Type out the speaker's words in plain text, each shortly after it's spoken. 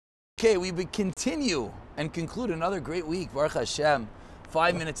Okay, we continue and conclude another great week. Baruch Hashem,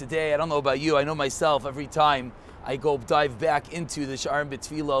 5 minutes a day. I don't know about you. I know myself, every time I go dive back into the Shearim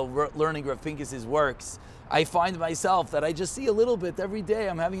Tefillah, learning Rav Pincus's works, I find myself that I just see a little bit every day.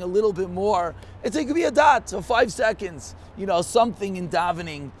 I'm having a little bit more. It could be a dot of 5 seconds. Something in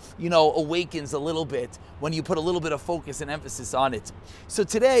davening, awakens a little bit when you put a little bit of focus and emphasis on it. So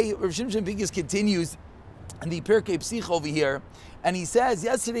today, Rav Shimshon Pincus continues in the Pirkei Psich over here, and he says,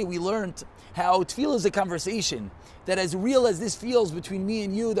 yesterday we learned how Tefillah is a conversation, that as real as this feels between me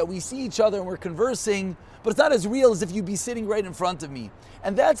and you, that we see each other and we're conversing, but it's not as real as if you'd be sitting right in front of me.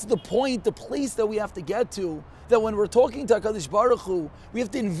 And that's the point, the place that we have to get to, that when we're talking to HaKadosh Baruch Hu, we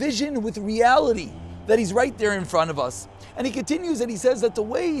have to envision with reality that He's right there in front of us. And he continues and he says that the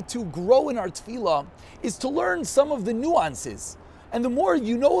way to grow in our Tefillah is to learn some of the nuances. And the more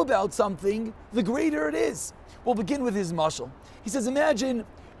you know about something, the greater it is. We'll begin with his mashal. He says, imagine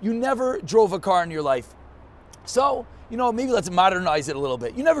you never drove a car in your life. So, maybe let's modernize it a little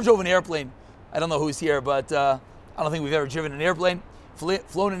bit. You never drove an airplane. I don't know who's here, but I don't think we've ever driven an airplane,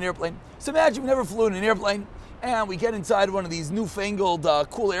 flown an airplane. So imagine we never flew in an airplane, and we get inside one of these newfangled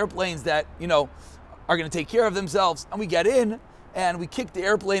cool airplanes that, are going to take care of themselves. And we get in, and we kick the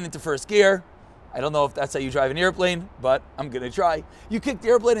airplane into first gear. I don't know if that's how you drive an airplane, but I'm going to try. You kick the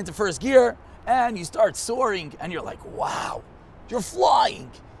airplane into first gear, and you start soaring, and you're like, wow, you're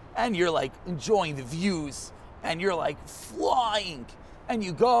flying. And you're like enjoying the views, and you're like flying. And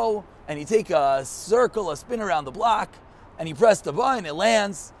you go, and you take a circle, a spin around the block, and you press the button, it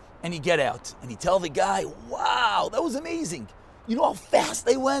lands, and you get out. And you tell the guy, wow, that was amazing. You know how fast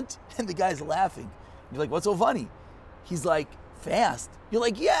they went? And the guy's laughing. You're like, what's so funny? He's like, fast? You're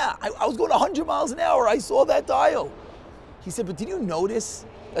like, yeah, I was going 100 miles an hour. I saw that dial. He said, but did you notice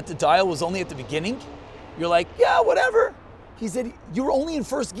that the dial was only at the beginning? You're like, yeah, whatever. He said, you were only in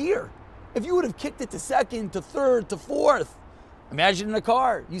first gear. If you would have kicked it to second, to third, to fourth, imagine in a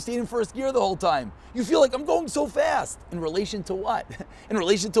car, you stayed in first gear the whole time. You feel like I'm going so fast. In relation to what? In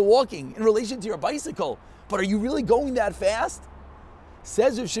relation to walking, in relation to your bicycle. But are you really going that fast?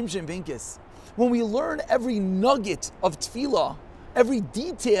 Says Rav Shimshon Pincus, when we learn every nugget of tefillah, every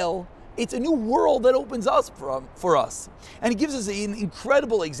detail, it's a new world that opens up for us. And he gives us an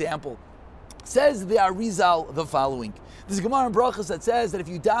incredible example. Says the Arizal the following. There's a Gemara in Brachos that says that if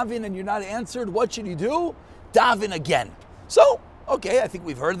you daven and you're not answered, what should you do? Daven again. So, okay, I think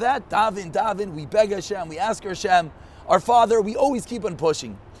we've heard that. Daven, we beg Hashem, we ask Hashem, our Father, we always keep on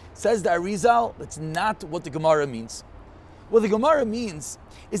pushing. Says the Arizal, that's not what the Gemara means. What the Gemara means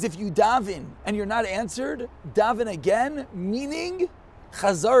is if you daven and you're not answered, daven again, meaning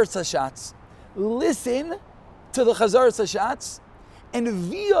chazar sashatz. Listen to the chazar sashatz, and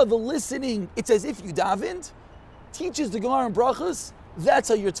via the listening, it's as if you davened, teaches the Gemara in Brachos, that's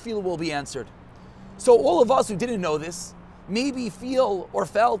how your tefillah will be answered. So all of us who didn't know this, maybe feel or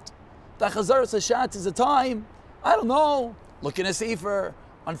felt that chazar sashatz is a time, I don't know, look in a sefer,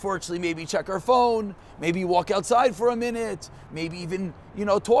 unfortunately, maybe check our phone, maybe walk outside for a minute, maybe even,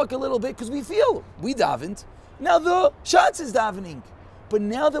 talk a little bit, because we feel we davened. Now the shatz is davening. But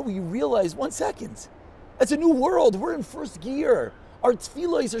now that we realize, 1 second, it's a new world. We're in first gear. Our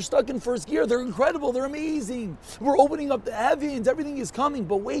tefillahs are stuck in first gear. They're incredible. They're amazing. We're opening up the heavens. Everything is coming.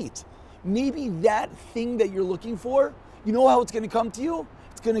 But wait, maybe that thing that you're looking for, you know how it's going to come to you?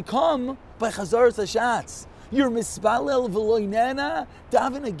 It's going to come by chazar sashatz. You're mispalel v'loinena,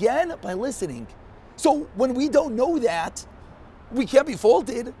 daven again by listening. So when we don't know that, we can't be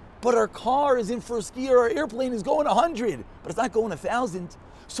faulted, but our car is in first gear, our airplane is going 100, but it's not going 1,000.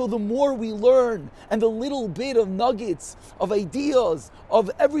 So the more we learn, and the little bit of nuggets, of ideas,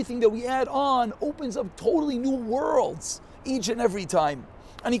 of everything that we add on, opens up totally new worlds each and every time.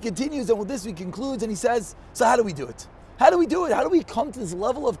 And he continues, and with this he concludes, and he says, so how do we do it? How do we do it? How do we come to this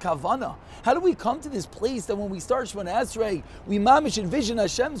level of kavana? How do we come to this place that when we start Shemona Esrei, we mamish envision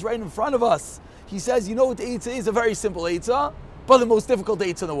Hashem's right in front of us? He says, you know what the Eitzah is? A very simple Eitzah, but the most difficult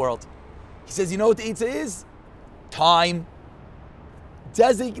Eitzah in the world. He says, you know what the Eitzah is? Time.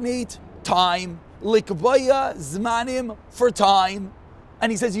 Designate time. Likbaya zmanim, for time.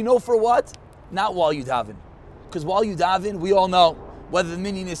 And he says, you know for what? Not while you daven. Because while you daven, we all know whether the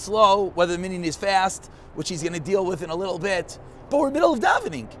minyan is slow, whether the minyan is fast, which he's going to deal with in a little bit. But we're in the middle of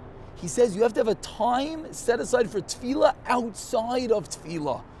davening. He says you have to have a time set aside for tefillah outside of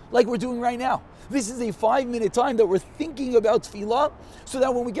tefillah, like we're doing right now. This is a 5-minute time that we're thinking about tefillah, so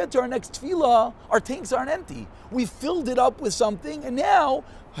that when we get to our next tefillah, our tanks aren't empty. We filled it up with something, and now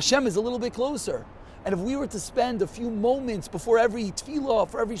Hashem is a little bit closer. And if we were to spend a few moments before every tefillah,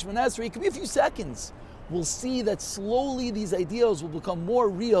 for every Shemona Esrei, it could be a few seconds, we'll see that slowly these ideals will become more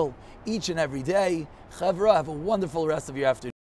real each and every day. Chevra, have a wonderful rest of your afternoon.